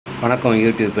வணக்கம்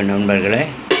யூடியூப் நண்பர்களே.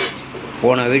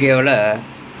 போன வீடியோவில்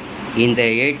இந்த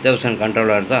 8000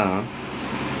 கண்ட்ரோலர் தான்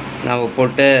நாம்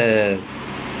போட்டு,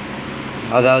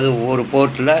 அதாவது ஒரு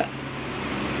போர்ட்டில்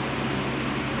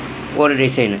ஒரு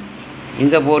டிசைனு,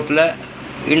 இந்த போர்ட்டில்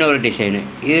இன்னொரு டிசைனு,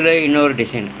 இதில் இன்னொரு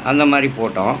டிசைன், அந்த மாதிரி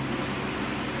போட்டோம்.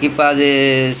 இப்போ அது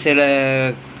சில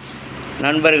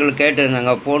நண்பர்கள்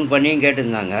கேட்டிருந்தாங்க, ஃபோன் பண்ணியும்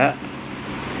கேட்டிருந்தாங்க.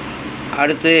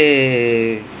 அடுத்து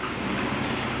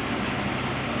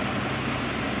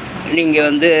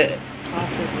நீங்கள்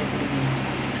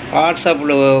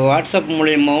வாட்ஸ்அப்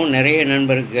மூலியமாகவும் நிறைய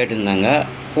நண்பருக்கு கேட்டிருந்தாங்க,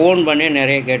 ஃபோன் பண்ணி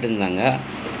நிறைய கேட்டிருந்தாங்க.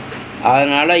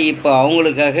 அதனால் இப்போ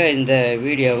அவங்களுக்காக இந்த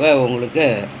வீடியோவை உங்களுக்கு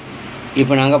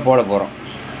இப்போ நாங்கள் போட போகிறோம்.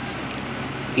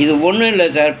 இது ஒன்றும் இல்லை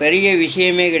சார், பெரிய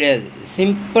விஷயமே கிடையாது,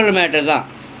 சிம்பிள் மேட்டர் தான்.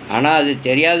 ஆனால் அது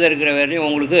தெரியாத இருக்கிற வரையும்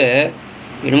உங்களுக்கு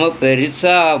இன்னமும்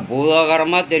பெருசாக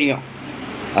பூதாகரமாக தெரியும்.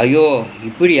 ஐயோ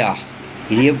இப்படியா,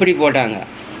 இது எப்படி போட்டாங்க,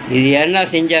 இது என்ன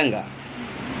செஞ்சாங்க,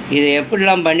 இது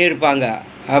எப்படிலாம் பண்ணியிருப்பாங்க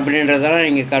அப்படின்றதெல்லாம்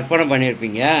நீங்கள் கற்பனை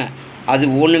பண்ணியிருப்பீங்க. அது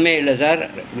ஒன்றுமே இல்லை சார்,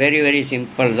 வெரி வெரி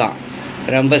சிம்பிள் தான்,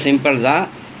 ரொம்ப சிம்பிள் தான்.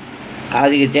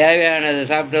 அதுக்கு தேவையானது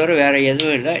சாஃப்ட்வேர் வேறு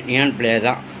எதுவும் இல்லை, நியான் ப்ளே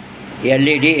தான்,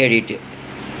 எல்இடி எடிட்டு.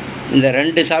 இந்த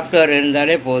 2 சாஃப்ட்வேர்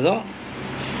இருந்தாலே போதும்.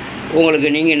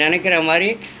 உங்களுக்கு நீங்கள் நினைக்கிற மாதிரி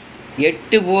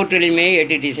 8 போர்ட்லேயுமே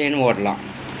 8 டிசைன் ஓட்டலாம்,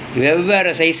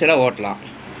 வெவ்வேறு சைஸில் ஓட்டலாம்.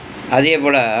 அதே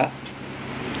போல்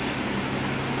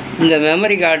இந்த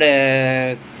மெமரி கார்டு,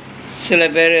 சில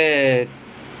பேர்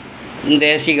இந்த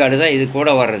எஸ்டி கார்டு தான் இது கூட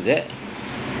வர்றது.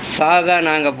 சாதா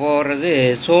நாங்கள் போடுறது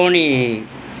Sony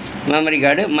memory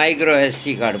card, micro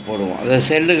SD card போடுவோம். அது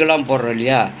செல்லுக்கெல்லாம் போடுறோம்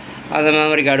இல்லையா, அந்த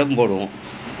மெமரி கார்டும் போடுவோம்.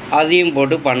 அதையும்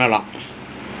போட்டு பண்ணலாம்,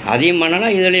 அதையும்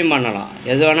பண்ணலாம், இதுலேயும் பண்ணலாம்,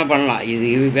 எது வேணால் பண்ணலாம். இது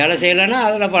வேலை செய்யலைன்னா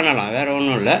அதில் பண்ணலாம், வேறு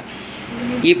ஒன்றும் இல்லை.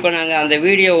 இப்போ நாங்கள் அந்த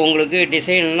வீடியோ உங்களுக்கு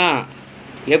டிசைன்லாம்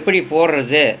எப்படி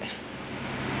போடுறது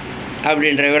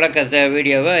அப்படின்ற விளக்கத்தை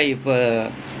வீடியோவை இப்போ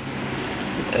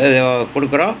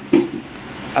கொடுக்குறோம்.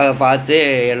 அதை பார்த்து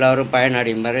எல்லோரும்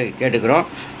பயனடையும் மாதிரி கேட்டுக்கிறோம்.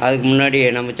 அதுக்கு முன்னாடி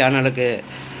நம்ம சேனலுக்கு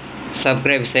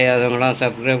சப்ஸ்கிரைப் செய்யாதவங்களாம்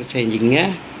சப்ஸ்கிரைப் செஞ்சுங்க.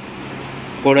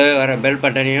 கூடவே வர பெல்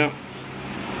பட்டனையும்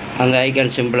அந்த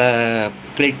ஐக்கான் சிம்பிளை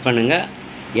கிளிக் பண்ணுங்கள்.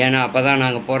 ஏன்னா அப்போ தான்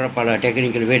நாங்கள் போடுற பல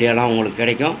டெக்னிக்கல் வீடியோலாம் உங்களுக்கு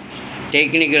கிடைக்கும்.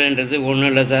 டெக்னிக்கல்ன்றது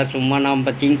ஒன்றும் இல்லை சார், சும்மா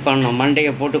நம்ம திங்க் பண்ணோம்,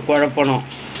 மண்டையை போட்டு குழப்பணும்.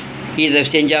 இதை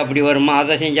செஞ்சால் அப்படி வருமா,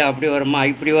 அதை செஞ்சால் அப்படி வருமா,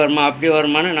 இப்படி வருமா, அப்படி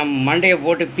வருமானு நம்ம மண்டையை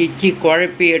போட்டு பிச்சு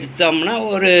குழப்பி எடுத்தோம்னா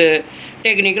ஒரு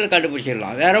டெக்னிக்கல்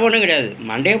கண்டுபிடிச்சிடலாம். வேறு ஒன்றும் கிடையாது,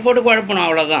 மண்டையை போட்டு குழப்பணும்,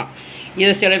 அவ்வளோதான்.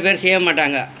 இதை சில பேர் செய்ய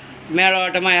மாட்டாங்க.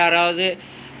 மேலோட்டமாக யாராவது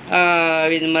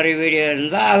இது மாதிரி வீடியோ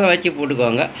இருந்தால் அதை வச்சு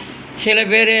போட்டுக்குவாங்க. சில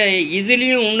பேர்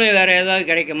இதுலேயும் இன்னும் வேறு ஏதாவது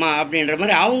கிடைக்குமா அப்படின்ற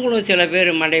மாதிரி அவங்களும் சில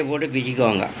பேர் மண்டையை போட்டு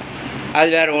பிச்சுக்குவாங்க.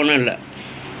 அது வேறு ஒன்றும் இல்லை.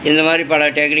 இந்த மாதிரி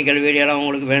பல டெக்னிக்கல் வீடியோலாம்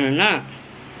உங்களுக்கு வேணும்னா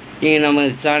நீங்கள் நம்ம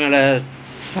சேனலை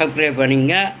சப்ஸ்கிரைப்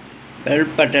பண்ணிங்க,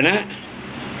 பெல் பட்டனை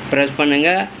ப்ரெஸ்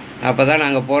பண்ணுங்கள். அப்போ தான்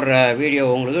நாங்கள் போடுற வீடியோ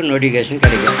உங்களுக்கு நோட்டிஃபிகேஷன்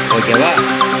கிடைக்கும். ஓகேவா?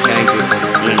 தேங்க்யூ,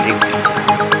 நன்றி.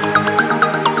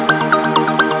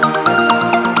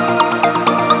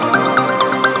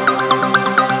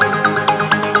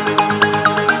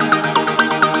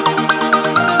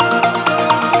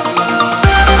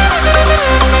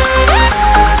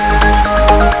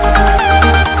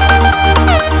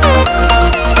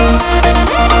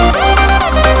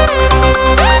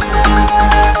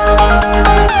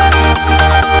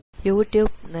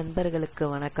 யூடியூப் நண்பர்களுக்கு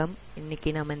வணக்கம். இன்றைக்கி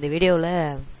நம்ம இந்த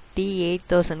வீடியோவில்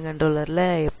T8000 கண்ட்ரோலரில்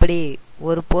எப்படி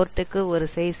ஒரு போர்ட்டுக்கு ஒரு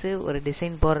சைஸு ஒரு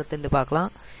டிசைன் போடுறதுன்னு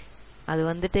பார்க்கலாம். அது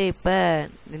வந்துட்டு இப்போ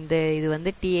இது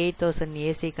வந்து T8000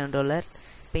 ஏசி கண்ட்ரோலர்.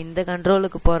 இப்போ இந்த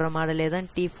கண்ட்ரோலுக்கு போடுற மாடலே தான்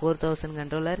T4000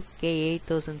 controller,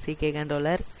 K8000 CK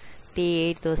controller,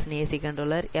 T8000 AC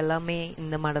controller, எல்லாமே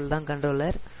இந்த மாடல் தான்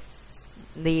கண்ட்ரோலர்.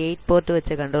 இந்த 8 போர்ட்டு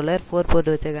வச்ச கண்ட்ரோலர், 4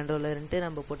 போர்ட்டு வச்ச கண்ட்ரோலர்ன்ட்டு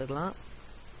நம்ம போட்டுக்கலாம்.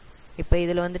 இப்போ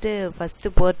இதில் வந்துட்டு ஃபஸ்ட்டு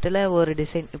போர்ட்டில் ஒரு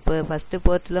டிசைன், இப்போ ஃபஸ்ட்டு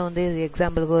போர்ட்டில் வந்து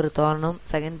எக்ஸாம்பிளுக்கு ஒரு தோரணம்,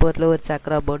 செகண்ட் போர்ட்டில் ஒரு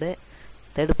சக்ரா போர்டு,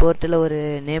 தேர்டு போர்ட்டில் ஒரு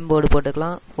நேம் போர்டு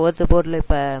போட்டுக்கலாம், ஃபோர்த்து போர்ட்டில்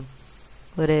இப்போ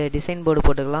ஒரு டிசைன் போர்டு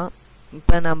போட்டுக்கலாம்.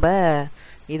 இப்போ நம்ம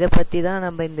இதை பற்றி தான்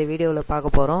நம்ம இந்த வீடியோவில்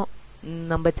பார்க்க போகிறோம்.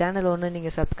 நம்ம சேனல் ஒன்று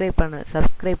நீங்கள்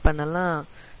சப்ஸ்கிரைப் பண்ணலாம்.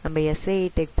 நம்ம எஸ்ஐ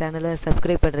டெக் சேனலை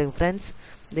சப்ஸ்கிரைப் பண்ணுறேங்க ஃப்ரெண்ட்ஸ்.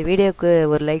 இந்த வீடியோவுக்கு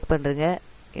ஒரு லைக் பண்ணுறேங்க.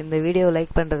 இந்த வீடியோ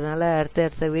லைக் பண்ணுறதுனால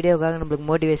அடுத்த வீடியோக்காக நம்மளுக்கு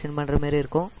மோட்டிவேஷன் பண்ணுற மாதிரி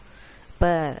இருக்கும்.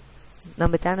 இப்போ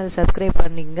நம்ம சேனல் சப்ஸ்கிரைப்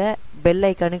பண்ணிங்க, பெல்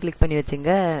ஐக்கானு கிளிக் பண்ணி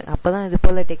வச்சுங்க. அப்போ தான் இது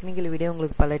போல் டெக்னிக்கல் வீடியோ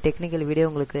உங்களுக்கு பல டெக்னிக்கல் வீடியோ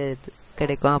உங்களுக்கு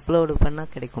கிடைக்கும், அப்லோடு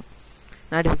பண்ணால் கிடைக்கும்,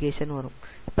 நோட்டிஃபிகேஷன் வரும்.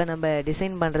 இப்போ நம்ம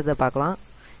டிசைன் பண்ணுறதை பார்க்கலாம்.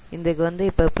 இதுக்கு வந்து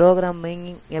இப்போ ப்ரோக்ராமிங்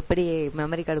எப்படி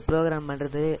மெமரி கார்டு ப்ரோக்ராம்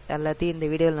பண்ணுறது எல்லாத்தையும் இந்த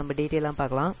வீடியோவில் நம்ம டீட்டெயிலாக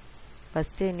பார்க்கலாம்.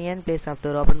 First neon play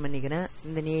software open பண்ணிக்கிறேன்.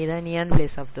 இந்த நியான் ப்ளே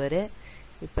சாஃப்ட்வேரு.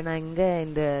 இப்போ நான் இங்கே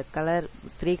இந்த கலர்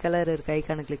 3 கலர் இருக்க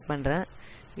ஐக்கானை கிளிக் பண்ணுறேன்.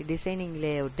 டிசைனிங்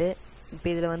லே அவுட்டு. இப்போ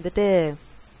இதில் வந்துட்டு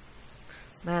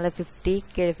மேலே 50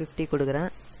 கீழே 50 கொடுக்குறேன்.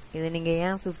 இதை நீங்கள்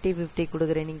ஏன் 50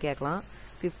 கொடுக்குறேன்னு கேட்கலாம்.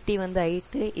 50 வந்து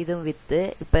ஹைட்டு, இதுவும் வித்து.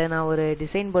 இப்போ நான் ஒரு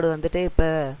டிசைன் போர்டு வந்துட்டு இப்போ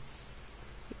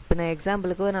நான்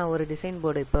எக்ஸாம்பிளுக்கு நான் ஒரு டிசைன்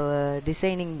போர்டு இப்போ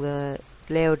டிசைனிங்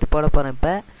லே அவுட் போட போகிறேன்.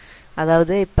 இப்போ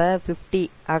அதாவது இப்போ 50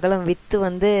 அகலம் வித்து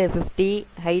வந்து 50,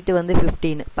 ஹைட்டு வந்து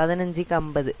 15, 15க்கு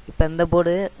 50. இப்போ அந்த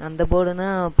போர்டு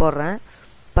நான் போடுறேன்.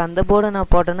 இப்போ அந்த போர்டு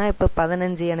நான் போட்டேன்னா இப்போ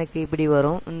 15 எனக்கு இப்படி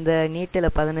வரும். இந்த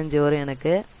நீட்டில் 15 வரும்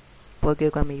எனக்கு. ஓகே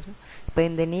காமிக்கிறேன். இப்போ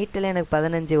இந்த நீட்டில் எனக்கு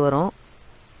 15 வரும்.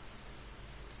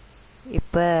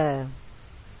 இப்போ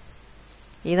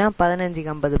இதுதான்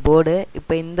 15க்கு 50 போர்டு.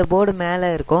 இப்போ இந்த போர்டு மேலே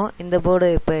இருக்கும். இந்த போர்டு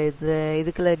இப்போ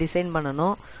இதுக்குள்ள டிசைன்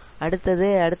பண்ணணும்.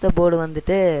 அடுத்த போர்டு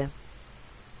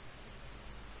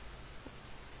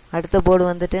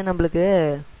வந்துட்டு நம்மளுக்கு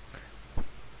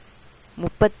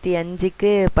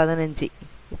 35க்கு 15.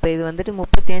 இப்போ இது வந்துட்டு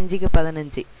 35க்கு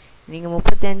 15. நீங்கள்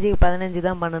 35க்கு 15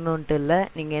 தான் பண்ணணுன்ட்டு இல்லை,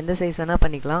 நீங்கள் எந்த சைஸ் வேணால்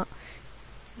பண்ணிக்கலாம்.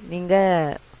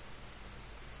 நீங்கள்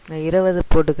 20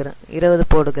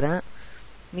 போட்டுக்கிறேன்.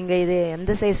 நீங்கள் இது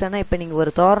எந்த சைஸ் வேணால் இப்போ நீங்கள்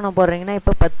ஒரு தோரணம் போடுறீங்கன்னா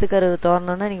இப்போ 10க்கு 60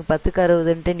 தோரணம்னா நீங்கள் 10க்கு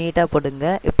 60ன்ட்டு நீட்டாக போட்டுங்க.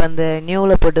 இப்போ அந்த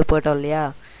நியூவில் போட்டோம் இல்லையா,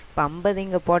 இப்போ 50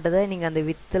 இங்கே போட்டதை நீங்கள் அந்த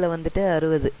வித்தில் வந்துட்டு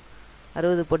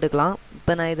 60 போட்டுக்கலாம்.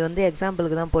 இப்போ நான் இது வந்து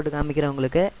எக்ஸாம்பிளுக்கு தான் போட்டு காமிக்கிறேன்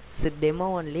உங்களுக்கு. டெமோ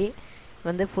ஒன்லி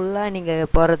வந்து ஃபுல்லாக நீங்கள்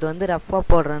போடுறது வந்து ரஃப்பாக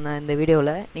போடுறேன் நான் இந்த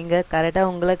வீடியோவில். நீங்கள் கரெக்டாக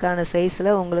உங்களுக்கான சைஸில்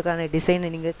உங்களுக்கான டிசைனை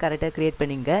நீங்கள் கரெக்டாக க்ரியேட்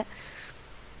பண்ணிங்க.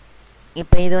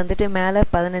 இப்போ இது வந்துட்டு மேலே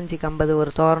 15க்கு 50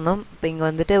 ஒரு தோரணம். இப்போ இங்கே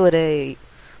வந்துட்டு ஒரு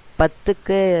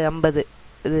 10க்கு 50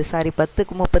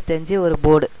 10க்கு 35 ஒரு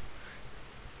போர்டு.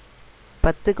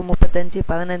 10க்கு 35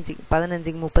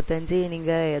 15க்கு 35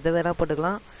 நீங்கள் எதை வேணால்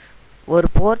போட்டுக்கலாம். ஒரு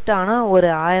போர்ட் ஆனால் ஒரு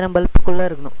 1000 பல்புக்குள்ளே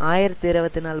இருக்கணும்.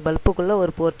 1024 பல்புக்குள்ளே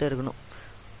ஒரு போர்ட் இருக்கணும்.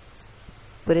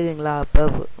 புரியுதுங்களா? இப்போ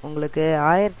உங்களுக்கு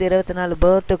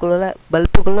 1024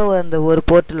 பல்புக்குள்ளே அந்த ஒரு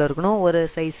போர்ட்டில் இருக்கணும் ஒரு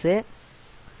சைஸு.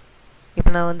 இப்போ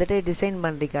நான் வந்துட்டு டிசைன்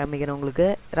பண்ணி காமிக்கிறேன் உங்களுக்கு.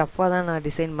 ரஃப்பாக தான் நான்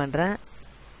டிசைன் பண்ணுறேன்.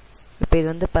 இப்போ இது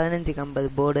வந்து 15க்கு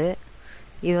 50 போர்டு.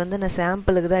 இது வந்து நான்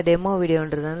சாம்பிளுக்கு தான், டெமோ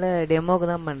வீடியோன்றதுனால டெமோக்கு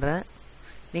தான் பண்ணுறேன்.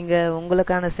 நீங்கள்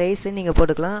உங்களுக்கான சைஸு நீங்கள்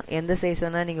போட்டுக்கலாம். எந்த சைஸ்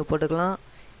வேணால் நீங்கள் போட்டுக்கலாம்.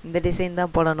 இந்த டிசைன்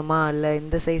தான் போடணுமா இல்லை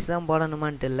இந்த சைஸ் தான்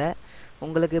போடணுமான்ட்டு இல்லை.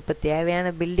 உங்களுக்கு இப்போ தேவையான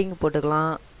பில்டிங்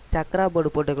போட்டுக்கலாம், சக்கரா போர்டு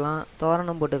போட்டுக்கலாம்,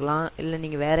 தோரணம் போட்டுக்கலாம், இல்லை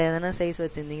நீங்கள் வேறு எதனா சைஸ்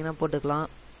வச்சுருந்தீங்கன்னா போட்டுக்கலாம்.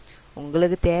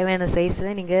 உங்களுக்கு தேவையான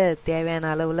சைஸில் நீங்கள் தேவையான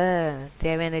அளவில்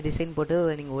தேவையான டிசைன் போட்டு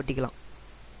நீங்கள் ஓட்டிக்கலாம்.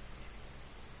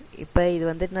 இப்போ இது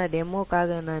வந்துட்டு நான்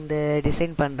டெமோக்காக நான் இந்த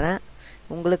டிசைன் பண்ணுறேன்.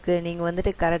 உங்களுக்கு நீங்கள்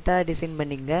வந்துட்டு கரெக்டாக டிசைன்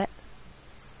பண்ணிங்க.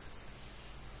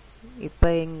 இப்போ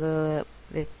இங்கே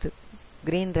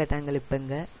க்ரீன் ரெக்டாங்கிள் இப்போ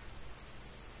இங்கே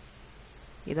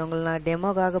இது உங்களை நான்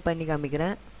டெமோக்காக பண்ணி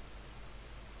காமிக்கிறேன்.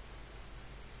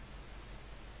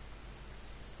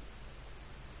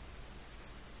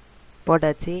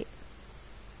 போட்டாச்சு.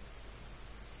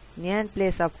 நியான் ப்ளே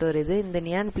சாஃப்ட்வேர் இது. இந்த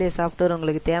நியான் ப்ளே சாஃப்ட்வேர்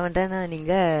உங்களுக்கு தேவைன்னா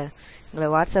நீங்கள் உங்களை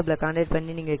வாட்ஸ்அப்பில் கான்டாக்ட்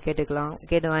பண்ணி நீங்கள்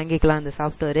கேட்டு வாங்கிக்கலாம் இந்த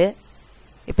சாஃப்ட்வேரு.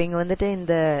 இப்போ இங்கே வந்துட்டு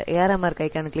இந்த ஏரோ மார்க்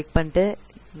ஐக்கானை கிளிக் பண்ணிட்டு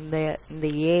இந்த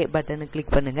ஏ பட்டனை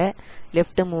கிளிக் பண்ணுங்கள்.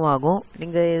 லெஃப்ட்டு மூவ் ஆகும்.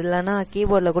 நீங்கள் இல்லைன்னா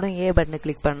கீபோர்டில் கூட ஏ பட்டனை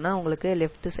கிளிக் பண்ணால் உங்களுக்கு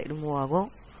லெஃப்ட் சைடு மூவ் ஆகும்.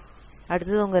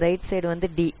 அடுத்தது உங்கள் ரைட் சைடு வந்து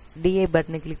டிஏ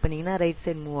பட்டனை கிளிக் பண்ணிங்கன்னா ரைட்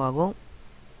சைடு மூவ் ஆகும்.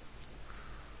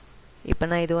 இப்போ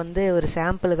நான் இது வந்து ஒரு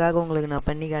சாம்பிளுக்காக உங்களுக்கு நான்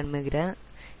பண்ணி காமிக்கிறேன்.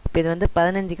 இப்போ இது வந்து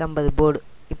 15க்கு 50 போர்டு.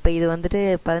 இப்போ இது வந்துட்டு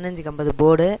 15க்கு 50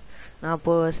 போர்டு நான்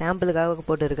இப்போது சாம்பிளுக்காக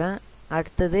போட்டிருக்கேன்.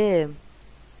 அடுத்தது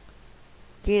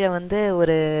கீழே வந்து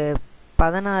ஒரு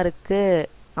 16க்கு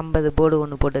 50 போர்டு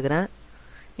ஒன்று போட்டுக்கிறேன்.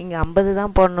 நீங்கள் 50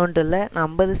 தான் போடணுன்ட்டு இல்லை,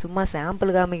 நான் 50 சும்மா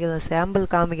சாம்பிள்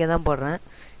காமிக்க தான் போடுறேன்.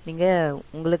 நீங்கள்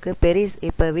உங்களுக்கு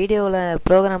இப்போ வீடியோவில்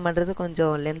ப்ரோக்ராம் பண்ணுறது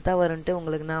கொஞ்சம் லென்த்தாக வரும்ன்ட்டு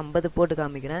உங்களுக்கு நான் 50 போட்டு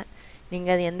காமிக்கிறேன்.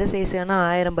 நீங்கள் அது எந்த சைஸ் வேணால்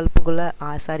 1000 பல்புக்குள்ளே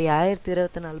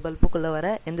 1024 பல்புக்குள்ளே வர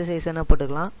எந்த சைஸ் வேணால்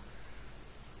போட்டுக்கலாம்.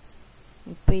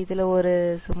 இப்போ இதில்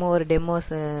சும்மா ஒரு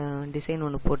டெமோஸ் டிசைன்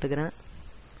ஒன்று போட்டுக்கிறேன்.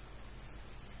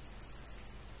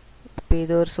 இப்போ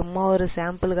இது சும்மா ஒரு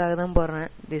சாம்பிளுக்காக தான்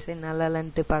போடுறேன். டிசைன் நல்லா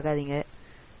இல்லைன்ட்டு பார்க்காதீங்க.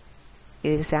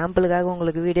 இது சாம்பிளுக்காக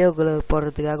உங்களுக்கு வீடியோக்குள்ள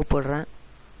போடுறதுக்காக போடுறேன்.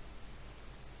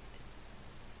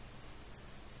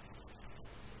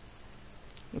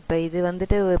 இப்போ இது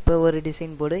வந்துட்டு இப்போ ஒரு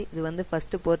டிசைன் போர்டு. இது வந்து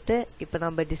ஃபஸ்ட்டு போர்ட்டு. இப்போ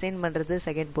நம்ம டிசைன் பண்ணுறது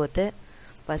செகண்ட் போர்ட்டு.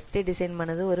 ஃபஸ்ட்டு டிசைன்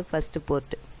பண்ணது ஒரு ஃபஸ்ட்டு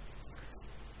போர்ட்டு.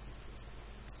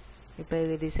 இப்போ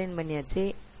இது டிசைன் பண்ணியாச்சு.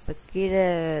 இப்போ கீழே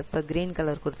இப்போ க்ரீன்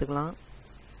கலர் கொடுத்துக்கலாம்.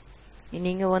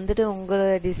 நீங்கள் வந்துட்டு உங்கள்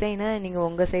டிசைனை நீங்கள்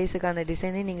உங்கள் சைஸுக்கான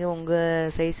டிசைனை நீங்கள்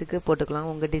உங்கள் சைஸுக்கு போட்டுக்கலாம்.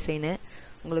 உங்கள் டிசைனு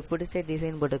உங்களுக்கு பிடிச்ச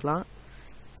டிசைன் போட்டுக்கலாம்.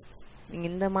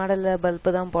 நீங்கள் இந்த மாடலில்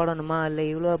பல்பு தான் போடணுமா இல்லை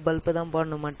இவ்வளோ பல்பு தான்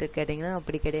போடணுமான்ட்டு கேட்டிங்கன்னா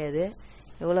அப்படி கிடையாது.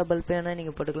 எவ்வளோ பல்பு வேணால்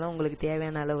நீங்கள் போட்டுக்கலாம் உங்களுக்கு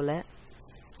தேவையான அளவில்.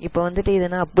 இப்போ வந்துட்டு இதை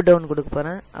நான் அப்பு டவுன் கொடுக்க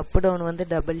போகிறேன். அப்பு டவுன் வந்து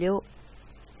W,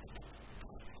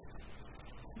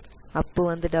 அப்பு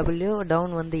வந்து W,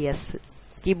 டவுன் வந்து S.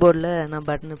 கீபோர்டில் நான்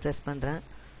பட்டனை ப்ரெஸ் பண்ணுறேன்.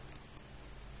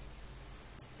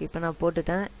 இப்போ நான்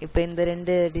போட்டுட்டேன். இப்போ இந்த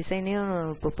 2 டிசைனையும்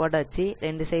இப்போ போட்டாச்சு,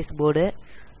 2 சைஸ் போர்டு.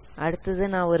 அடுத்தது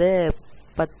நான் ஒரு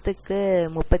 10க்கு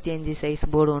 35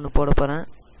 சைஸ் போர்டு ஒன்று போட போகிறேன்.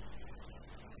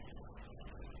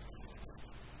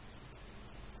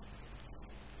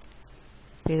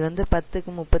 இது வந்து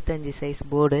 10க்கு 35 சைஸ்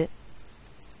போர்டு.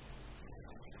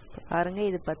 பாருங்க,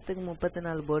 இது 10க்கு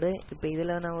 34 போர்டு. இப்போ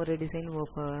இதில் நான் ஒரு டிசைன்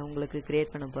உங்களுக்கு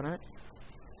கிரியேட் பண்ண போகிறேன்.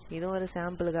 இதுவும் ஒரு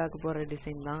சாம்பிளுக்காக போடுற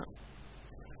டிசைன் தான்.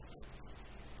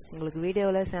 உங்களுக்கு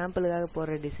வீடியோவில் சாம்பிளுக்காக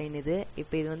போடுற டிசைன் இது.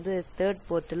 இப்போ இது வந்து 3rd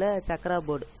போர்ட்டில் சக்ரா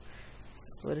போர்டு,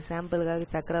 ஒரு சாம்பிளுக்காக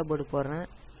சக்ரா போர்டு போடுறேன்.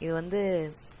 இது வந்து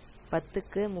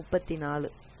 10க்கு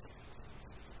 34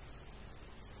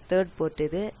 3rd போர்ட்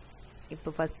இது. இப்போ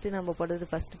ஃபஸ்ட்டு நம்ம போட்டது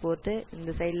ஃபஸ்ட் போர்ட்டு,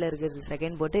 இந்த சைடில் இருக்கிறது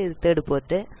செகண்ட் போர்ட்டு, இது 3rd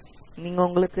போர்ட்டு. நீங்கள்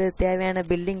உங்களுக்கு தேவையான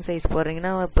பில்டிங் சைஸ்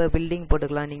போடுறீங்கன்னா இப்போ பில்டிங்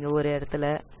போட்டுக்கலாம் நீங்கள் ஒரு இடத்துல.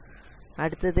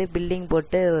 அடுத்தது பில்டிங்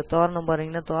போட்டு தோரணம்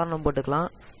போடுறீங்கன்னா தோரணம் போட்டுக்கலாம்.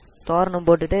 தோரணம்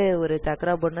போட்டுட்டு ஒரு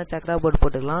சக்ரா போர்டுனா சக்ரா போர்டு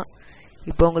போட்டுக்கலாம்.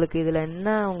 இப்போ உங்களுக்கு இதில்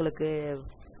என்ன உங்களுக்கு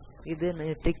இது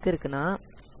ட்ரிக் இருக்குன்னா,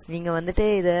 நீங்கள் வந்துட்டு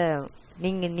இதை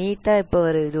நீங்கள் நீட்டாக இப்போ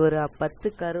இது ஒரு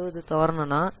 10க்கு 60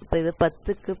 தோரணம்னா இப்போ இது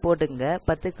 10க்கு போட்டுங்க.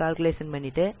 10க்கு கால்குலேஷன்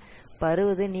பண்ணிவிட்டு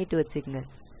 60 நீட்டு வச்சுக்கோங்க.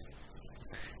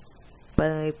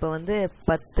 இப்போ வந்து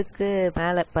 10க்கு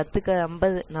மேலே 10க்கு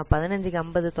 50, நான் 15க்கு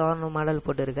 50 தோரணம் மாடல்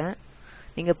போட்டிருக்கேன்.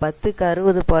 நீங்கள் 10க்கு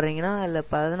 60 போடுறீங்கன்னா இல்லை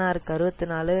 16க்கு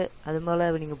 64 அது போல்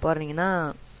நீங்கள் போடுறீங்கன்னா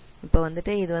இப்போ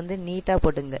வந்துட்டு இது வந்து நீட்டாக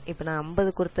போட்டுங்க. இப்போ நான்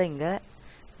 50 கொடுத்தேன்,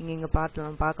 நீங்கள் இங்கே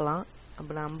பார்க்கலாம்.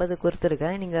 அப்போ நான் 50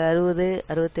 கொடுத்துருக்கேன். நீங்கள் 60,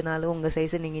 64 உங்கள்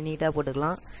சைஸை நீங்கள் நீட்டாக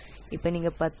போட்டுக்கலாம். இப்போ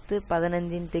நீங்கள் 10,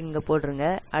 15ன்ட்டு இங்கே போட்டுருங்க.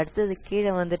 அடுத்தது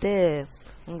கீழே வந்துட்டு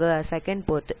உங்கள் செகண்ட்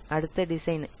போர்ட்டு அடுத்த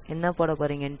டிசைன் என்ன போட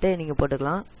போகிறீங்கன்ட்டு நீங்கள்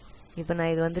போட்டுக்கலாம். இப்போ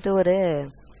நான் இது வந்துட்டு ஒரு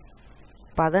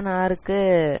 16க்கு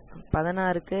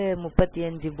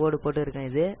 35 போர்டு போட்டுருக்கேன்.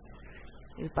 இது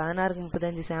 16க்கு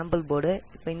 35 சாம்பிள் போர்டு.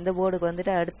 இப்போ இந்த போர்டுக்கு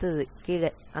வந்துட்டு அடுத்தது கீழே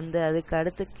அதுக்கு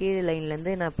அடுத்து கீழே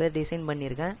லைன்லேருந்து நான் இப்போ டிசைன்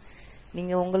பண்ணியிருக்கேன்.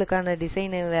 நீங்கள் உங்களுக்கான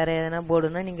டிசைனு வேறு எதனா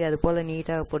போர்டுன்னா நீங்கள் அது போல்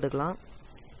நீட்டாக போட்டுக்கலாம்.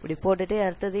 இப்படி போட்டுட்டு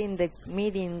அடுத்தது இந்த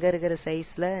மீதி இங்கே இருக்கிற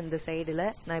சைஸில் இந்த சைடில்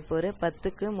நான் இப்போ ஒரு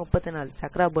 10க்கு 34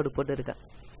 சக்ரா போர்டு போட்டுருக்கேன்.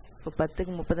 இப்போ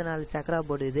 10க்கு 34 சக்ரா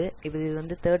போர்டு இது. இப்போ இது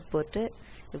வந்து 3rd போர்ட்டு,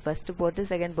 இது first board,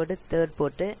 second board, 3rd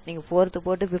board. நீங்கள் 4th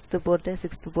board, 5th board,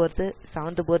 6th board,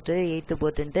 7th board, 8th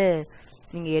போர்ட்டுன்ட்டு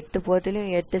நீங்கள் 8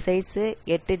 போர்ட்டுலையும் 8 சைஸு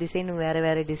 8 டிசைன்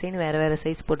வேறு டிசைன் வேறு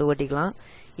சைஸ் போட்டு ஓட்டிக்கலாம்.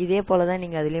 இதே போல் தான்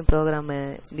நீங்கள் அதுலேயும் ப்ரோக்ராமு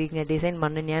நீங்கள் டிசைன்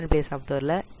பண்ணுனியான்னு போய்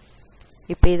சாஃப்ட்வேரில்.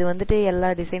 இப்போ இது வந்துட்டு எல்லா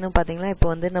டிசைனும் பார்த்தீங்கன்னா இப்போ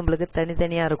வந்து நம்மளுக்கு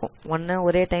தனித்தனியாக இருக்கும்,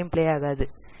 ஒரே டைம் ப்ளே ஆகாது.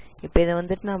 இப்போ இதை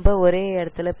வந்துட்டு நம்ம ஒரே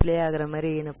இடத்துல ப்ளே ஆகிற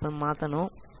மாதிரி இப்போ மாற்றணும்.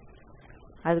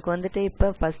 அதுக்கு வந்துட்டு இப்போ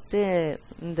ஃபஸ்ட்டு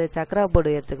இந்த சக்ரா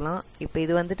போர்டு எடுத்துக்கலாம். இப்போ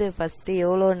இது வந்துட்டு ஃபஸ்ட்டு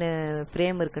எவ்வளோ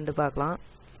ஃப்ரேம் இருக்குன்ட்டு பார்க்கலாம்.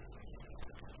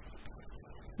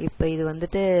 இப்போ இது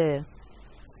வந்துட்டு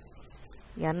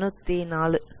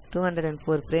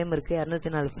 204 ஃப்ரேம் இருக்குது,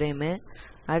 204 ஃப்ரேமு.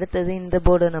 அடுத்தது இந்த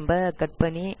போர்டு நம்ம கட்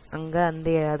பண்ணி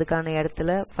அங்கே அதுக்கான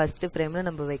இடத்துல ஃபஸ்ட்டு ஃப்ரேமில்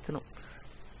நம்ம வைக்கணும்.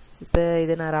 இப்போ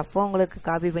இதை நான் ரஃபாக உங்களுக்கு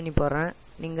காப்பி பண்ணி போடுறேன்.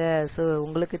 நீங்கள்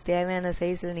உங்களுக்கு தேவையான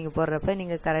சைஸில் நீங்கள் போடுறப்ப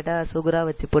நீங்கள் கரெக்டாக சுகராக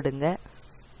வச்சு போட்டுங்க.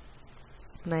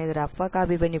 நான் இதை ரஃபாக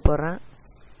காப்பி பண்ணி போடுறேன்.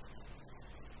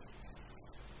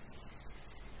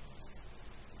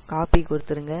 காப்பி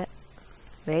கொடுத்துருங்க.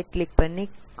 ரைட் கிளிக் பண்ணி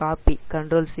காப்பி,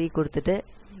 Ctrl+C கொடுத்துட்டு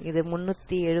இது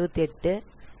 378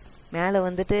 மேலே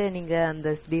வந்துட்டு நீங்கள் அந்த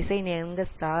டிசைன் எங்கே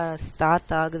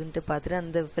ஸ்டார்ட் ஆகுதுன்ட்டு பார்த்துட்டு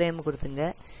அந்த ஃப்ரேம் கொடுத்துங்க.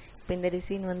 இப்போ இந்த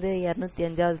டிசைன் வந்து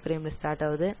 205வது ஃப்ரேமில் ஸ்டார்ட்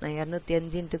ஆகுது. நான்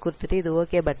 205ன்ட்டு கொடுத்துட்டு இது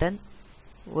ஓகே பட்டன்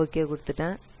ஓகே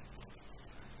கொடுத்துட்டேன்.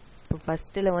 இப்போ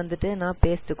ஃபஸ்ட்டில் வந்துட்டு நான்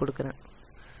பேஸ்ட்டு கொடுக்குறேன்.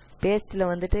 பேஸ்ட்டில்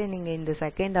வந்துட்டு நீங்கள் இந்த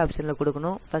செகண்ட் ஆப்ஷனில்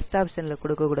கொடுக்கணும், ஃபஸ்ட் ஆப்ஷனில்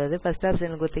கொடுக்கக்கூடாது. ஃபஸ்ட்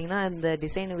ஆப்ஷனில் கொடுத்தீங்கன்னா அந்த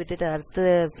டிசைனை விட்டுட்டு அடுத்த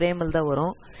ஃப்ரேமில் தான்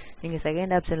வரும். நீங்கள்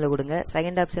செகண்ட் ஆப்ஷனில் கொடுங்க.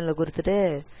 செகண்ட் ஆப்ஷனில் கொடுத்துட்டு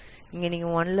இங்கே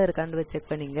நீங்கள் 1ல் இருக்கான்னு செக்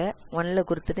பண்ணிங்க. 1ல்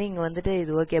கொடுத்துட்டு இங்கே வந்துட்டு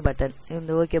இது ஓகே பட்டன்,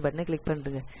 இந்த ஓகே பட்டனை கிளிக்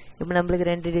பண்ணிட்டுங்க. இப்போ நம்மளுக்கு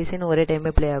 2 டிசைன் ஒரே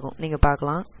டைமே ப்ளே ஆகும், நீங்கள்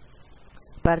பார்க்கலாம்.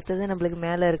 இப்போ அடுத்தது நம்மளுக்கு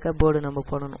மேலே இருக்க போர்டு நம்ம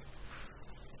போடணும்.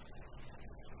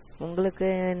 உங்களுக்கு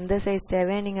எந்த சைஸ்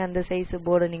தேவையோ நீங்கள் அந்த சைஸ்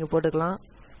போர்டு நீங்கள் போட்டுக்கலாம்.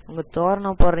 உங்கள்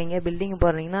தோரணம் போடுறீங்க, பில்டிங்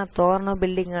போடுறீங்கன்னா தோரணம்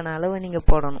பில்டிங்கான அளவு நீங்கள்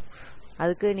போடணும்.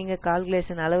 அதுக்கு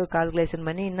நீங்கள் அளவு கால்குலேஷன்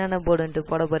பண்ணி என்னென்ன போர்டுன்ட்டு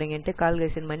போட போகிறீங்கன்ட்டு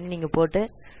கால்குலேஷன் பண்ணி நீங்கள் போட்டு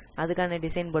அதுக்கான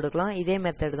டிசைன் போட்டுக்கலாம். இதே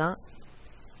மெத்தட் தான்.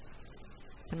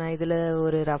 நான் இதில்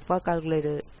ஒரு ரஃபாக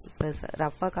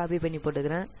காப்பி பண்ணி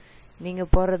போட்டுக்கிறேன். நீங்கள்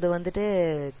போடுறது வந்துட்டு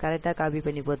கரெக்டாக காப்பி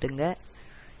பண்ணி போட்டுங்க.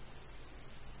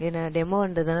 இது நான்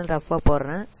டெமோன்றதுனால ரஃபாக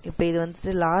போடுறேன். இப்போ இது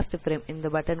வந்துட்டு லாஸ்ட் ஃப்ரேம், இந்த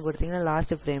பட்டன் கொடுத்தீங்கன்னா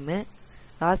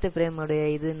லாஸ்ட் ஃப்ரேமோடைய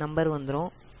இது நம்பர் வந்துடும்.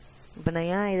 இப்போ நான்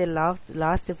ஏன் இது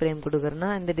லாஸ்ட் ஃப்ரேம் கொடுக்குறேன்னா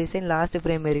இந்த டிசைன் லாஸ்ட்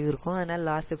ஃப்ரேம் வரைக்கும் இருக்கும், அதனால்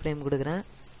லாஸ்ட் ஃப்ரேம் கொடுக்குறேன்.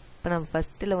 இப்போ நம்ம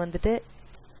ஃபஸ்ட்டில் வந்துட்டு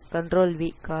கண்ட்ரோல் வி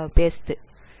பேஸ்ட்டு.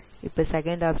 இப்போ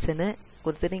செகண்ட் ஆப்ஷனு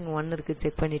கொடுத்துட்டு இங்கே 1 இருக்குது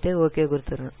செக் பண்ணிவிட்டு ஓகே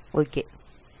கொடுத்துருங்க. ஓகே,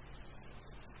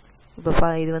 இப்போ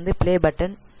இது வந்து ப்ளே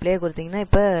பட்டன். ப்ளே கொடுத்தீங்கன்னா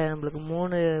இப்போ நம்மளுக்கு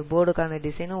 3 போர்டுக்கான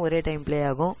டிசைனும் ஒரே டைம் ப்ளே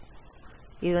ஆகும்.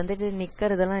 இது வந்துட்டு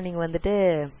நிற்கிறதெல்லாம் நீங்கள் வந்துட்டு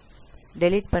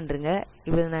டெலீட் பண்ணுறங்க.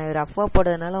 இப்போ நான் ரஃபாக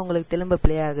போடுறதுனால உங்களுக்கு திரும்ப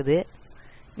ப்ளே ஆகுது.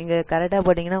 நீங்கள் கரெக்டாக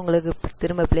போட்டிங்கன்னா உங்களுக்கு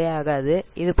திரும்ப ப்ளே ஆகாது.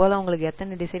 இது போல் உங்களுக்கு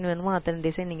எத்தனை டிசைன் வேணுமோ அத்தனை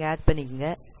டிசைன் நீங்கள் ஆட் பண்ணிக்கோங்க.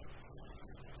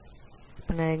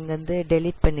 இப்போ நான் இங்கே வந்து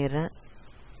டெலீட் பண்ணிடுறேன்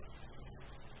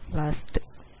லாஸ்ட்டு.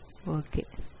 ஓகே,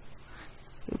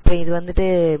 இப்போ இது வந்துட்டு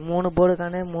 3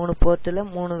 போர்டுக்கான 3 போர்ட்டில்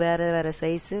 3 வேறு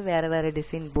சைஸு வேறு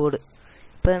டிசைன் போர்டு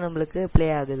இப்போ நம்மளுக்கு ப்ளே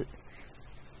ஆகுது.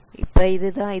 இப்போ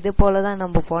இது போல் தான்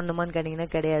நம்ம போடணுமான்னு கேட்டிங்கன்னா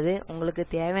கிடையாது. உங்களுக்கு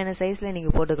தேவையான சைஸில்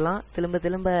நீங்கள் போட்டுக்கலாம்.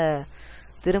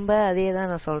 திரும்ப அதே தான்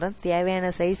நான் சொல்கிறேன். தேவையான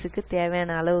சைஸுக்கு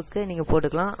தேவையான அளவுக்கு நீங்கள்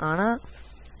போட்டுக்கலாம். ஆனால்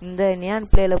இந்த நியான்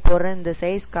பிளேயில் போடுற இந்த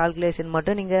சைஸ் கால்குலேஷன்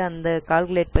மட்டும் நீங்கள் அந்த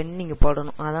கால்குலேட் பண்ணி நீங்கள்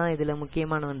போடணும். அதான் இதில்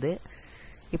முக்கியமான வந்து.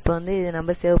 இப்போ வந்து இதை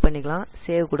நம்ம சேவ் பண்ணிக்கலாம்.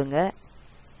 சேவ் கொடுங்க.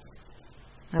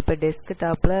 அப்போ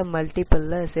டெஸ்க்டாப்பில்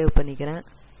மல்டிப்பிளில் சேவ் பண்ணிக்கிறேன்.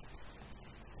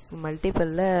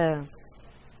 மல்டிப்பிளில்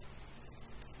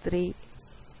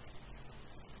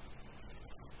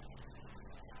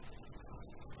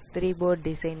 3 போர்ட்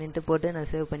டிசைன்ட்டு போட்டு நான்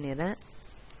சேவ் பண்ணிடுறேன்.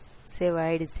 சேவ்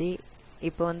ஆகிடுச்சு.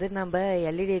 இப்போ வந்து நம்ம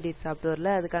எல்இடி எடிட் சாஃப்ட்வேரில்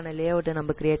அதுக்கான லேஅவுட்டை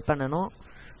நம்ம க்ரியேட் பண்ணணும்.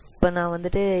 இப்போ நான்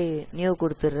வந்துட்டு நியூ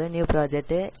கொடுத்துட்றேன், நியூ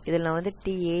ப்ராஜெக்ட்டு. இதில் நான் வந்து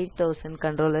T8000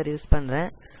 கண்ட்ரோலர் யூஸ் பண்ணுறேன்.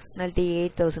 நான்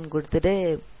T8000 கொடுத்துட்டு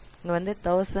இங்கே வந்து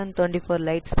 1024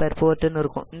 லைட்ஸ் பெர் போர்ட்டுன்னு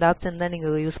இருக்கும். இந்த ஆப்ஷன் தான்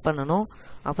நீங்கள் யூஸ் பண்ணணும்.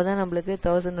 அப்போ தான் நம்மளுக்கு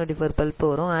 1024 பல்ப்பு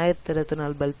வரும்,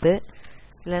 1024 பல்ப்பு.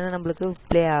 இல்லைன்னா நம்மளுக்கு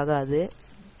ப்ளே ஆகாது.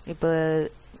 இப்போ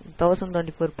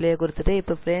 1024 ப்ளே கொடுத்துட்டு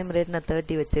இப்போ ஃப்ரேம் ரேட் நான்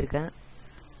 30 வச்சுருக்கேன்.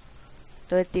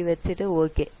 30 வச்சுட்டு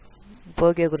ஓகே, இப்போ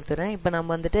ஓகே கொடுத்துட்றேன். இப்போ நம்ம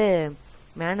வந்துட்டு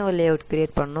மேனுவல் லேஅவுட்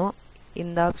க்ரியேட் பண்ணோம்.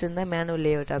 இந்த ஆப்ஷன் தான் மேனுவல்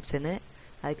லேஅவுட் ஆப்ஷனு.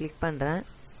 அதை கிளிக் பண்ணுறேன்.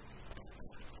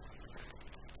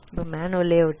 இப்போ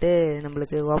மேனுவல் லேஅவுட்டு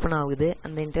நம்மளுக்கு ஓப்பன் ஆகுது.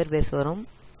 அந்த இன்டர்ஃபேஸ் வரும்.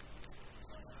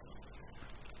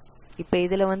 இப்போ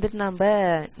இதில் வந்துட்டு நம்ம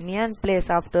நியான் பிளே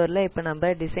சாஃப்ட்வேரில் இப்போ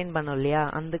நம்ம டிசைன் பண்ணோம் இல்லையா,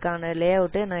 அதுக்கான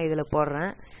லேஅவுட்டு நான் இதில்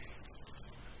போடுறேன்.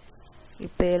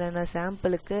 இப்போ இதில் நான்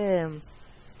சாம்பிளுக்கு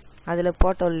அதில்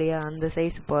போட்டோம் இல்லையா அந்த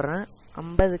சைஸ் போடுறேன்.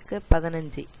 50க்கு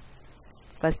 15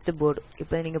 ஃபஸ்ட்டு போர்டு.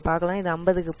 இப்போ நீங்கள் பார்க்கலாம், இது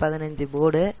 50க்கு 15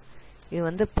 போர்டு. இது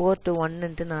வந்து போர்ட்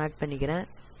 1ன்ட்டு நான் ஆட் பண்ணிக்கிறேன்.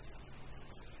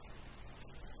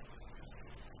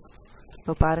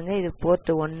 இப்போ பாருங்கள், இது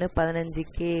போர்ட் 1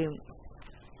 15க்கு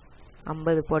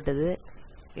 50 போட்டது.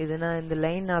 இது நான் இந்த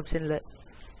லைன் ஆப்ஷனில்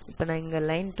இப்போ நான் இங்கே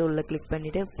லைன் டூலில் கிளிக்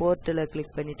பண்ணிவிட்டு போர்ட்டில்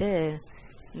கிளிக் பண்ணிவிட்டு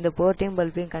இந்த போர்ட்டையும்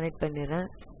பல்பையும் கனெக்ட் பண்ணிடுறேன்.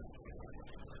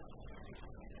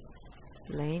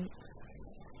 லைன்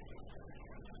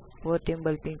போர்ட்டையும்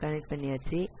பல்பையும் கனெக்ட்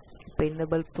பண்ணியாச்சு. இப்போ இந்த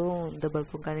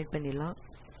பல்பும் கனெக்ட் பண்ணிடலாம்.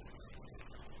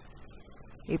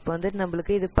 இப்போ வந்துட்டு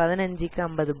நம்மளுக்கு இது 15க்கு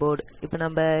 50 போர்டு. இப்போ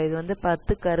நம்ம இது வந்து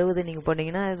 10க்கு 60 நீங்கள்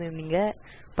போட்டிங்கன்னா இது நீங்கள்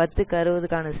 10க்கு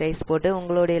 60க்கான சைஸ் போட்டு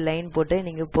உங்களுடைய லைன் போட்டு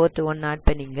நீங்கள் போர்ட் 1 ஆட்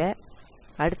பண்ணிங்க.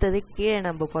 அடுத்தது கீழே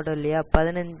நம்ம போட்டோம் இல்லையா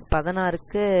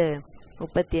 16க்கு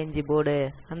 35 போர்டு,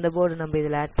 அந்த போர்டு நம்ம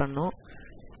இதில் ஆட் பண்ணோம்.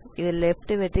 இது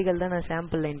லெஃப்ட் வெர்டிகல் தான் நான்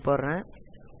சாம்பிள் லைன் போடுறேன்.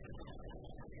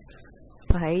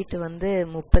 இப்போ ஹைட்டு வந்து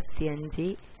 35,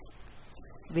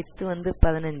 வித்து வந்து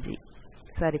 16.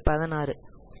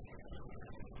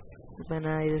 இப்போ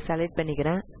நான் இதை செலக்ட்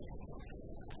பண்ணிக்கிறேன்.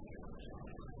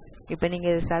 இப்போ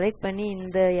நீங்கள் இதை செலக்ட் பண்ணி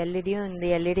இந்த எல்இடியும் இந்த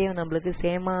எல்இடியும் நம்மளுக்கு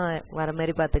சேமாக வர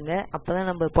மாதிரி பார்த்துங்க. அப்போ தான்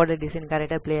நம்ம போட்ட டிசைன்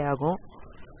கரெக்டாக ப்ளே ஆகும்.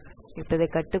 இப்போ இதை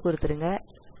கட்டு கொடுத்துருங்க.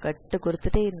 கட்டு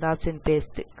கொடுத்துட்டு இந்த ஆப்ஷன்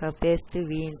பேஸ்ட்டு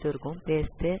வின்ட்டு இருக்கும்.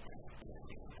 பேஸ்ட்டு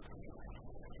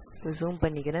இப்போ ஜூம்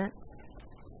பண்ணிக்கிறேன்.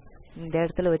 இந்த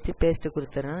இடத்துல வச்சு பேஸ்ட்டு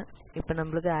கொடுத்துறேன். இப்போ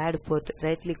நம்மளுக்கு ஆட் போர்ட்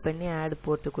ரைட் கிளிக் பண்ணி ஆட்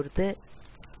போர்ட்டு கொடுத்து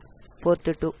போர்ட்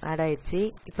 2 ஆட் ஆயிடுச்சு.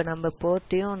 இப்போ நம்ம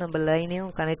போர்ட்டையும் நம்ம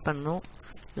லைனையும் கனெக்ட் பண்ணணும்.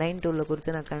 லைன் டூலில்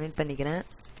கொடுத்து நான் கனெக்ட் பண்ணிக்கிறேன்.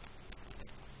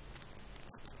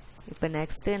 இப்போ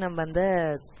நெக்ஸ்ட்டு நம்ம அந்த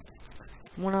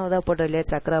 3ஆவதாக போட்டோம் இல்லையா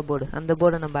சக்ரா போர்டு, அந்த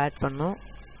போர்டை நம்ம ஆட் பண்ணோம்.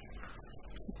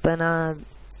 இப்போ நான்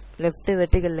லெஃப்ட்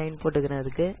வெர்டிகல் லைன் போட்டுக்கிறேன்.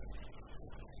 அதுக்கு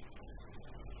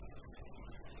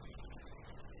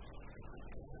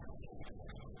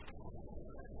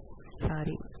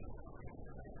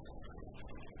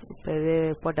இப்போ இது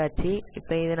போட்டாச்சு.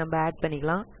 இப்போ இதை நம்ம ஆட்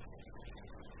பண்ணிக்கலாம்.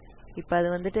 இப்போ அது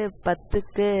வந்துட்டு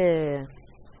 10க்கு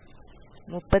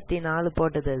 34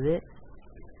 போட்டது. அது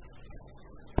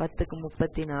 10க்கு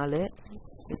 34.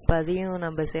 இப்போ அதையும்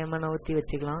நம்ம சேமாக நவுத்தி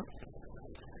வச்சுக்கலாம்.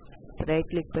 ரைட்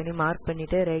கிளிக் பண்ணி மார்க்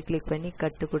பண்ணிவிட்டு ரைட் கிளிக் பண்ணி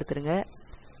கட்டு கொடுத்துருங்க.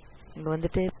 இங்கே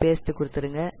வந்துட்டு பேஸ்ட்டு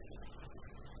கொடுத்துருங்க.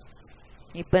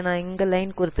 இப்போ நான் இங்கே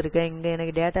லைன் கொடுத்துருக்கேன். இங்கே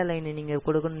எனக்கு டேட்டா லைன் நீங்கள்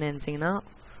கொடுக்கணும்னு நினச்சிங்கன்னா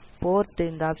போர்ட்டு,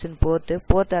 இந்த ஆப்ஷன்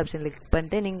போர்ட் ஆப்ஷனில் கிளிக்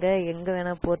பண்ணிட்டு நீங்கள் எங்கே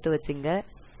வேணால் போர்ட்டு வச்சுங்க.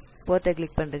 போர்ட்டை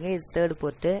கிளிக் பண்ணுறீங்க. இது தேர்ட்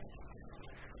போர்ட்டு.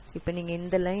 இப்போ நீங்கள்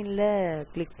இந்த லைனில்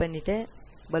கிளிக் பண்ணிவிட்டு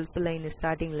பல்ப் லைன்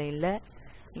ஸ்டார்டிங் லைனில்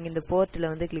நீங்கள் இந்த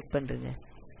போர்ட்டில் வந்து கிளிக் பண்ணுறீங்க.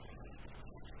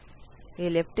 இது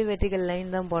லெஃப்ட் வெர்டிக்கல்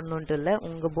லைன் தான் போடணுன்ட்டு இல்லை,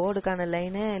 உங்கள் போர்டுக்கான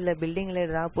லைனு இல்லை பில்டிங்கில்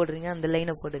ட்ரா போடுறீங்க அந்த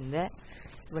லைனை போடுங்க.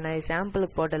 இப்போ நான்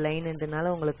சாம்பிளுக்கு போட்ட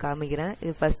லைனுன்றனால உங்களுக்கு காமிக்கிறேன்.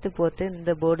 இது ஃபஸ்ட்டு போர்ட்டு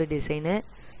இந்த போர்டு டிசைனு,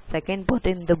 செகண்ட்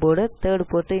போர்ட்டு இந்த போர்டு, தேர்ட்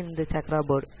போர்ட்டு இந்த சக்ரா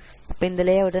போர்டு. இப்போ இந்த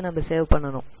லேஅவுட்டை நம்ம சேவ்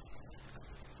பண்ணணும்.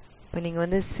 இப்போ நீங்கள்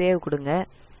வந்து சேவ் கொடுங்க.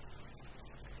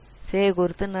 சேவ்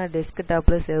கொடுத்து நான்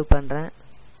டெஸ்க்டாப்பில் சேவ் பண்ணுறேன்.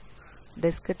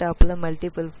 டெஸ்க்டாப்பில்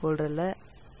multiple ஃபோல்டரில்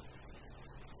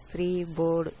free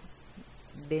board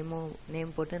demo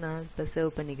name போட்டு நான் இப்போ சேவ்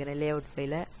பண்ணிக்கிறேன். லேஅவுட்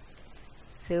ஃபைலை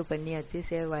சேவ் பண்ணியாச்சு,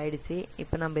 சேவ் ஆகிடுச்சு.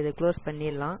 இப்போ நம்ம இதை க்ளோஸ்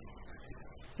பண்ணிடலாம்.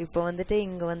 இப்போ வந்துட்டு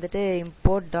இங்கே வந்துட்டு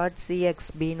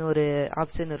import.cxbன்னு ஒரு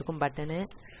ஆப்ஷன் இருக்கும், பட்டனு.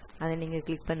 அதை நீங்கள்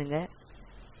கிளிக் பண்ணுங்கள்.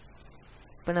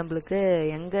 இப்போ நம்மளுக்கு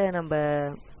எங்கே நம்ம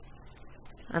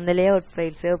அந்த லேஅவுட்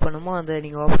ஃபைல் சேவ் பண்ணுமோ அதை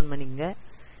நீங்கள் ஓப்பன் பண்ணிக்கங்க.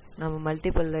 நம்ம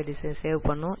மல்டிபிளில் டிசைன் சேவ்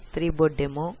பண்ணோம், 3 போர்ட்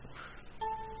டெமோ.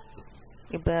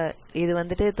 இப்போ இது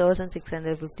வந்துட்டு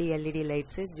 1650 எல்இடி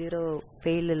லைட்ஸு, 0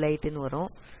 ஃபெயில் லைட்டுன்னு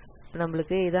வரும். இப்போ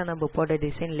நம்மளுக்கு இதான் நம்ம போட்ட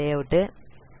டிசைன் லேஅவுட்டு.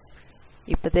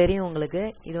 இப்போ தெரியும் உங்களுக்கு.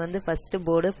 இது வந்து first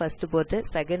board,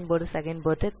 second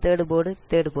board, third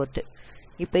board.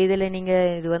 இப்போ இதில்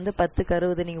நீங்கள் இது வந்து 10க்கு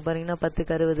 60 நீங்கள் பாருங்கன்னா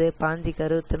 10க்கு 60, 5க்கு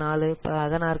 64,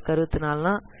 16க்கு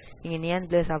 64னா நீங்கள் நியான்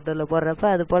பிளே சாஃப்ட்வேரில் போடுறப்ப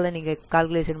அது போல் நீங்கள்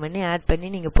கால்குலேஷன் பண்ணி ஆட் பண்ணி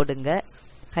நீங்கள் போட்டுங்க.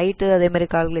 ஹைட்டு அதே மாதிரி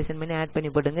கால்குலேஷன் பண்ணி ஆட் பண்ணி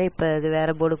போட்டுங்க. இப்போ இது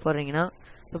வேறு போர்டு போடுறீங்கன்னா,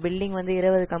 இப்போ பில்டிங் வந்து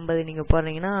 20க்கு 50 நீங்கள்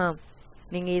போடுறீங்கன்னா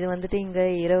நீங்கள் இது வந்துட்டு இங்கே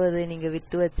 20 நீங்கள்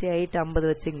வித்து வச்சு ஹைட் 50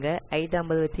 வச்சுங்க. ஹைட்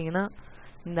 50 வச்சிங்கன்னா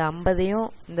இந்த 50ஐயும்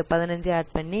இந்த 15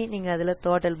 ஆட் பண்ணி நீங்கள் அதில்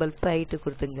டோட்டல் பல்ப் ஹைட்டு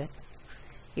கொடுத்துங்க.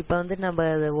 இப்போ வந்துட்டு நம்ம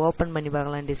அதை ஓப்பன் பண்ணி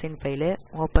பார்க்கலாம். Design file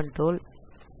open tool.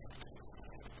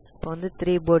 இப்போ வந்து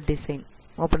 3 போர்ட் டிசைன்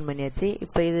ஓப்பன் பண்ணியாச்சு.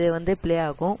 இப்போ இது வந்து ப்ளே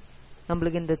ஆகும்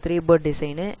நம்மளுக்கு இந்த 3 போர்ட்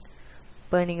டிசைனு.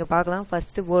 இப்போ நீங்கள் பார்க்கலாம்,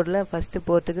 first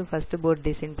போர்ட்டுக்கு first board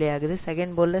design play ஆகுது,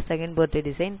 செகண்ட் போர்டில் செகண்ட் போர்ட்டு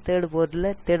டிசைன், தேர்ட் போர்டில்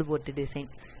தேர்ட் போர்ட்டு டிசைன்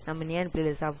நம்ம நியான்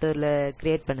பிளே சாஃப்ட்வேரில்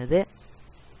க்ரியேட் பண்ணுது.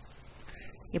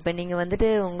 இப்போ நீங்கள் வந்துட்டு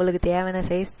உங்களுக்கு தேவையான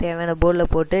சைஸ் தேவையான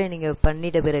போர்டில் போட்டு நீங்கள்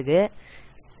பண்ணிட்ட பிறகு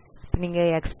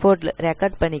நீங்கள் எக்ஸ்போர்ட்டில்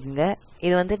ரெக்கார்ட் பண்ணிக்கோங்க.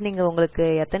 இது வந்துட்டு நீங்கள் உங்களுக்கு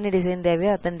எத்தனை டிசைன்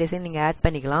தேவையோ அத்தனை டிசைன் நீங்கள் ஆட்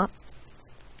பண்ணிக்கலாம்.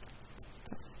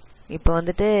 இப்போ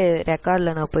வந்துட்டு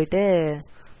ரெக்கார்டில் நான் போயிட்டு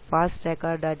ஃபாஸ்ட்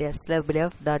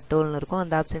record.slbf.toolனு இருக்கும்,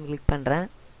 அந்த ஆப்ஷன் கிளிக் பண்ணுறேன்.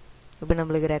 இப்போ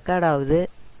நம்மளுக்கு ரெக்கார்ட் ஆகுது.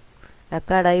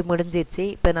 ரெக்கார்ட் ஆகி முடிஞ்சிடுச்சு.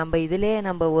 இப்போ நம்ம இதிலே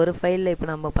நம்ம ஒரு ஃபைலில் இப்போ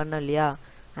நம்ம பண்ணோம் இல்லையா,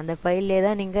 அந்த ஃபைல்லே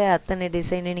தான் நீங்கள் அத்தனை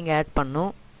டிசைனை நீங்கள் ஆட்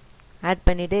பண்ணணும். ஆட்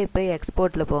பண்ணிவிட்டு இப்போ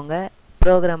எக்ஸ்போர்ட்டில் போங்க.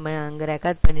 ப்ரோக்ராம் அங்கே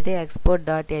ரெக்கார்ட் பண்ணிவிட்டு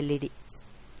export.led.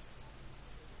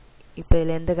 இப்போ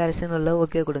இதில் எந்த கரெக்ஷனும் இல்லை,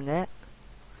 ஓகே கொடுங்க.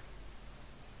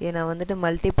 இதை நான் வந்துட்டு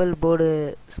மல்டிபிள் போர்டு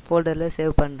ஃபோல்டரில்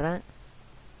சேவ் பண்ணுறேன்.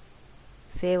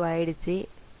 சேவ் ஆகிடுச்சு.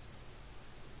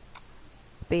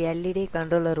 இப்போ எல்இடி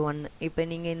கண்ட்ரோலர் 1. இப்போ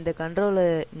நீங்கள்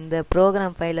இந்த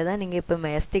ப்ரோக்ராம் ஃபைலை தான் நீங்கள் இப்போ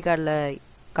எஸ்டி கார்டில்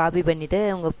காப்பி பண்ணிவிட்டு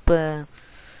உங்கள்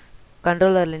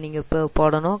கண்ட்ரோலரில் நீங்கள் இப்போ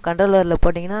போடணும். கண்ட்ரோலரில்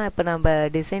போட்டிங்கன்னா இப்போ நம்ம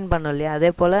டிசைன் பண்ணோம் இல்லையா, அதே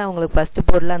போல் உங்களுக்கு ஃபஸ்ட்டு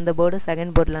போர்டில் அந்த போர்டு,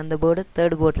 செகண்ட் போர்டில் அந்த போர்டு,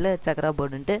 தேர்ட் போர்டில் சக்கரா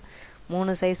போர்டுன்ட்டு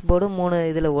 3 சைஸ் போர்டு 3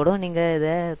 இதில் ஓடும். நீங்கள்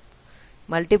இதை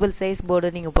மல்டிபிள் சைஸ்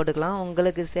போர்டு நீங்கள் போட்டுக்கலாம்.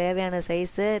 உங்களுக்கு தேவையான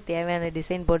சைஸு தேவையான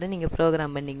டிசைன் போட்டு நீங்கள்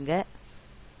ப்ரோக்ராம் பண்ணிங்க.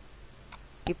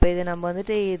 இப்போ இது நம்ம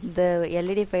வந்துட்டு இந்த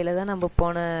எல்இடி ஃபைலை தான் நம்ம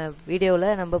போன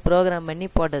வீடியோவில் நம்ம ப்ரோக்ராம் பண்ணி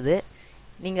போட்டது.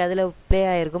 நீங்கள் அதில் ப்ளே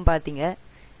ஆகிருக்கும் பார்த்தீங்க.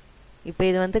 இப்போ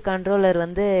இது வந்து கண்ட்ரோலர்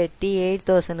வந்து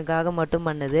T8000க்காக மட்டும்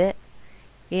பண்ணுது.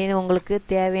 ஏன்னு உங்களுக்கு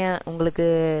உங்களுக்கு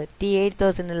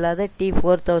T8000 இல்லாத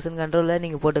T4000 கண்ட்ரோலர்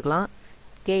நீங்கள் போட்டுக்கலாம்.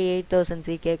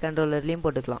 K8000CK கண்ட்ரோலர்லேயும்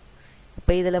போட்டுக்கலாம்.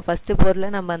 இப்போ இதில் ஃபஸ்ட்டு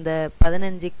போர்டில் நம்ம அந்த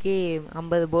 15க்கு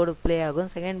 50 போர்டு ப்ளே ஆகும்,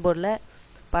 செகண்ட் போர்டில்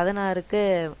 16க்கு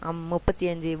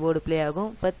 35 போர்டு ப்ளே ஆகும்.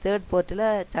 இப்போ தேர்ட் போர்ட்டில்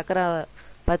சக்கரா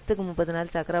 10க்கு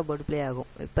 34 சக்கரா போர்டு ப்ளே ஆகும்.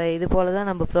 இப்போ இது போல் தான்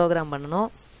நம்ம ப்ரோக்ராம் பண்ணணும்.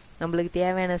 நம்மளுக்கு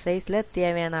தேவையான சைஸில்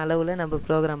தேவையான அளவில் நம்ம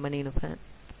ப்ரோக்ராம்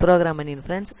பண்ணிடணும்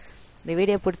ஃப்ரெண்ட்ஸ். இந்த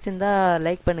வீடியோ பிடிச்சிருந்தா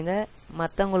லைக் பண்ணுங்கள்,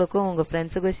 மற்றவங்களுக்கும் உங்கள்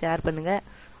ஃப்ரெண்ட்ஸுக்கும் ஷேர் பண்ணுங்கள்.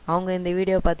 அவங்க இந்த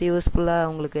வீடியோ பார்த்து யூஸ்ஃபுல்லாக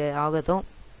அவங்களுக்கு ஆகட்டும்.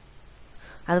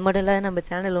 அது மட்டும் இல்லாத நம்ம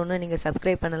சேனல் ஒன்றும் நீங்கள்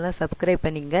சப்ஸ்கிரைப் பண்ணலாம், சப்ஸ்கிரைப்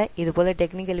பண்ணிங்க. இது போல்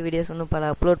டெக்னிக்கல் வீடியோஸ் ஒன்றும் பல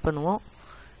அப்லோட் பண்ணுவோம்.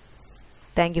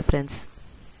 Thank you friends.